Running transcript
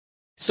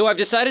So I've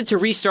decided to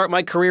restart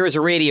my career as a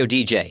radio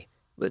DJ.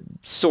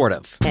 Sort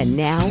of. And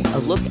now, a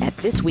look at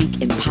this week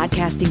in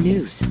podcasting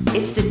news.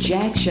 It's the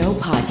Jag Show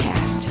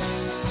Podcast.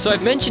 So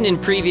I've mentioned in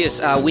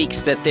previous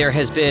weeks that there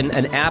has been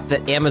an app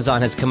that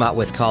Amazon has come out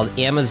with called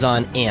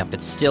Amazon Amp.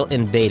 It's still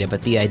in beta,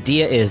 but the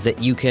idea is that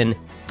you can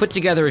put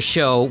together a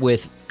show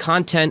with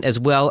content as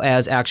well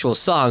as actual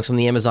songs from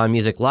the Amazon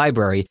Music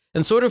Library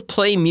and sort of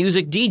play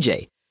music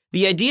DJ.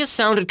 The idea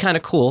sounded kind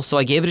of cool, so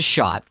I gave it a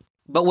shot.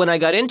 But when I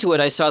got into it,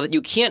 I saw that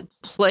you can't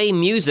play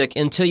music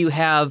until you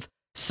have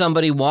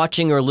somebody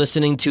watching or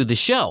listening to the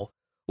show.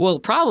 Well, the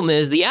problem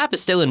is the app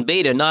is still in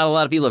beta. Not a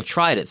lot of people have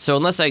tried it. So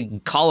unless I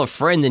call a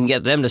friend and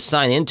get them to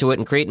sign into it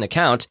and create an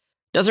account, it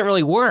doesn't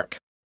really work.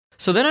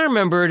 So then I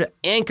remembered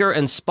Anchor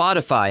and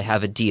Spotify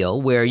have a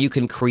deal where you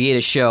can create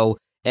a show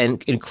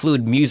and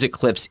include music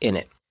clips in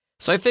it.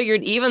 So I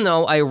figured even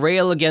though I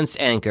rail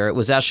against Anchor, it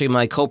was actually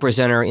my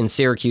co-presenter in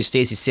Syracuse,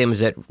 Stacey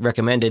Sims, that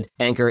recommended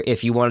Anchor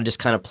if you want to just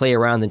kind of play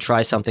around and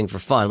try something for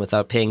fun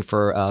without paying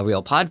for a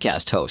real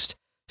podcast host.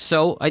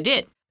 So I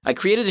did. I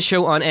created a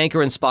show on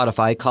Anchor and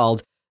Spotify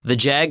called The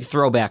Jag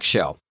Throwback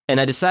Show. And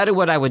I decided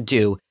what I would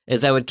do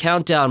is I would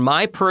count down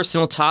my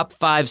personal top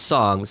 5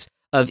 songs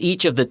of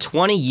each of the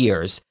 20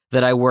 years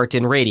that I worked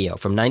in radio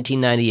from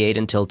 1998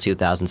 until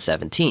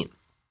 2017.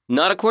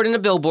 Not according to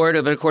Billboard,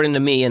 but according to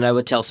me, and I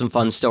would tell some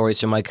fun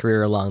stories from my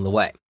career along the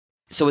way.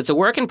 So it's a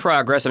work in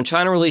progress. I'm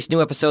trying to release new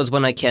episodes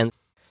when I can.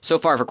 So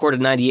far, I've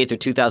recorded 98 through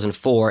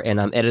 2004, and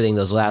I'm editing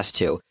those last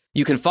 2.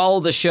 You can follow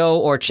the show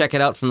or check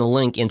it out from the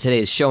link in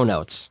today's show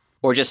notes,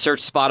 or just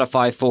search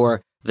Spotify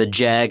for The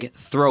Jag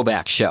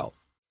Throwback Show.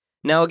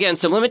 Now, again,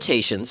 some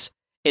limitations.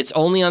 It's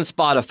only on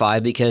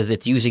Spotify because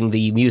it's using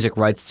the music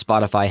rights that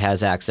Spotify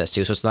has access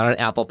to, so it's not on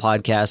Apple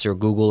Podcasts or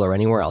Google or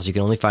anywhere else. You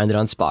can only find it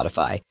on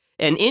Spotify.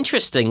 And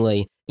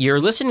interestingly,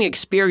 your listening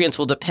experience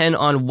will depend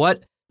on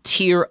what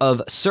tier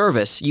of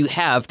service you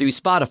have through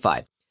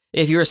Spotify.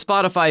 If you're a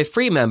Spotify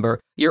free member,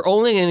 you're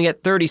only going to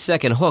get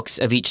 30-second hooks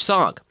of each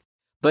song.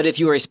 But if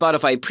you are a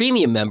Spotify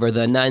premium member,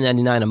 the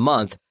 $9.99 a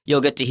month,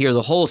 you'll get to hear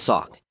the whole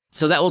song.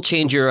 So that will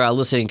change your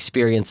listening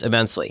experience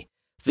immensely.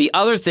 The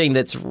other thing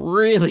that's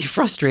really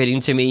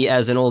frustrating to me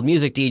as an old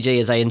music DJ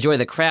is I enjoy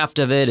the craft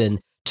of it and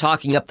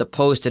talking up the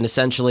post and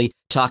essentially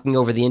talking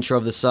over the intro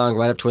of the song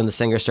right up to when the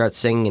singer starts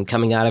singing and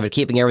coming out of it,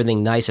 keeping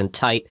everything nice and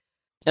tight.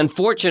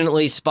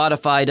 Unfortunately,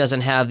 Spotify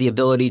doesn't have the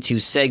ability to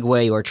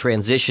segue or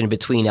transition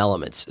between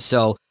elements.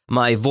 So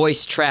my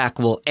voice track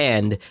will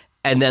end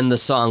and then the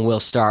song will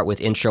start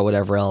with intro,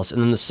 whatever else,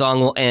 and then the song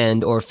will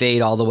end or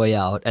fade all the way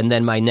out, and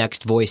then my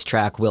next voice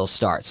track will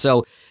start.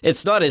 So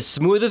it's not as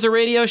smooth as a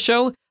radio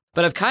show,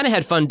 but I've kind of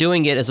had fun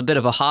doing it as a bit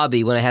of a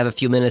hobby when I have a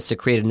few minutes to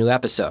create a new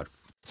episode.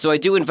 So I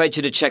do invite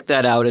you to check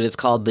that out. It is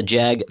called The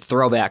Jag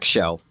Throwback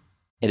Show.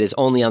 It is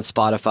only on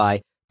Spotify.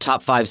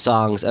 Top 5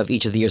 songs of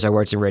each of the years I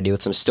worked in radio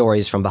with some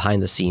stories from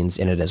behind the scenes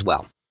in it as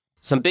well.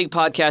 Some big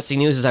podcasting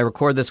news as I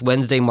record this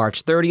Wednesday,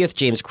 March 30th.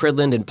 James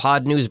Cridland in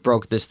Pod News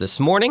broke this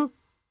morning.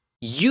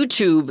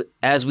 YouTube,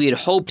 as we had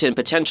hoped and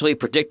potentially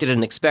predicted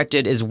and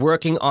expected, is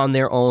working on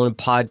their own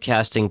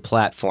podcasting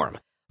platform.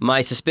 My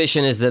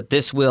suspicion is that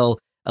this will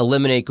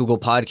eliminate Google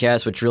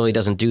Podcasts, which really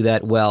doesn't do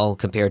that well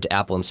compared to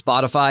Apple and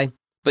Spotify.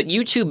 But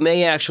YouTube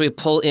may actually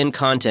pull in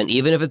content,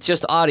 even if it's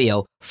just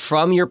audio,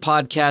 from your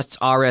podcast's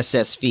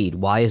RSS feed.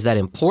 Why is that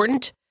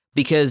important?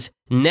 Because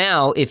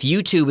now, if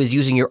YouTube is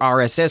using your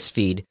RSS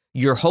feed,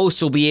 your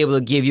host will be able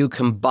to give you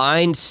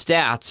combined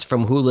stats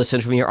from who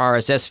listened from your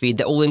RSS feed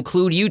that will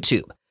include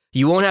YouTube.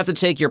 You won't have to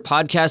take your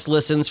podcast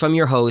listens from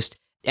your host,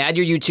 add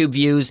your YouTube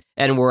views,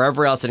 and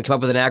wherever else and come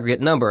up with an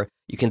aggregate number.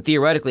 You can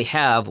theoretically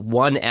have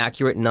one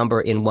accurate number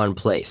in one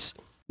place.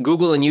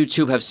 Google and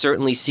YouTube have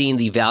certainly seen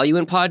the value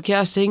in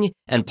podcasting,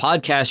 and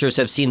podcasters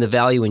have seen the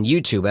value in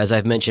YouTube. As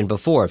I've mentioned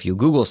before, if you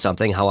Google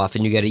something, how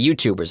often you get a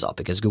YouTube result,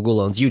 because Google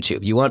owns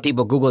YouTube. You want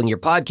people Googling your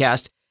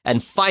podcast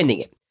and finding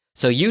it.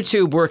 So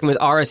YouTube working with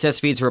RSS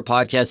feeds for a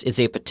podcast is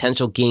a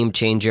potential game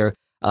changer.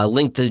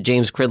 Link to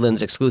James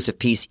Cridland's exclusive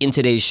piece in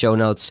today's show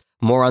notes.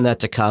 More on that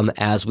to come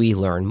as we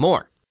learn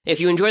more.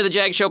 If you enjoy the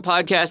Jag Show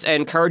podcast, I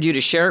encourage you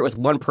to share it with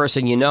one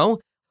person you know,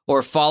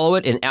 or follow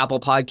it in Apple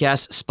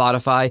Podcasts,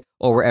 Spotify,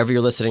 or wherever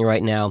you're listening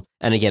right now.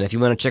 And again, if you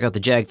want to check out the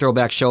Jag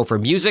Throwback Show for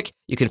music,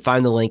 you can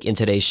find the link in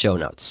today's show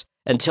notes.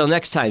 Until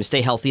next time,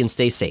 stay healthy and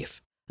stay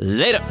safe.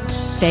 Later.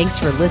 Thanks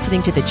for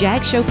listening to the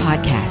Jag Show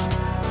podcast.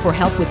 For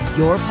help with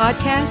your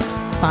podcast,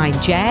 find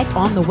Jag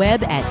on the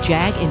web at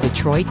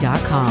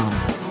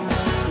jagindetroit.com.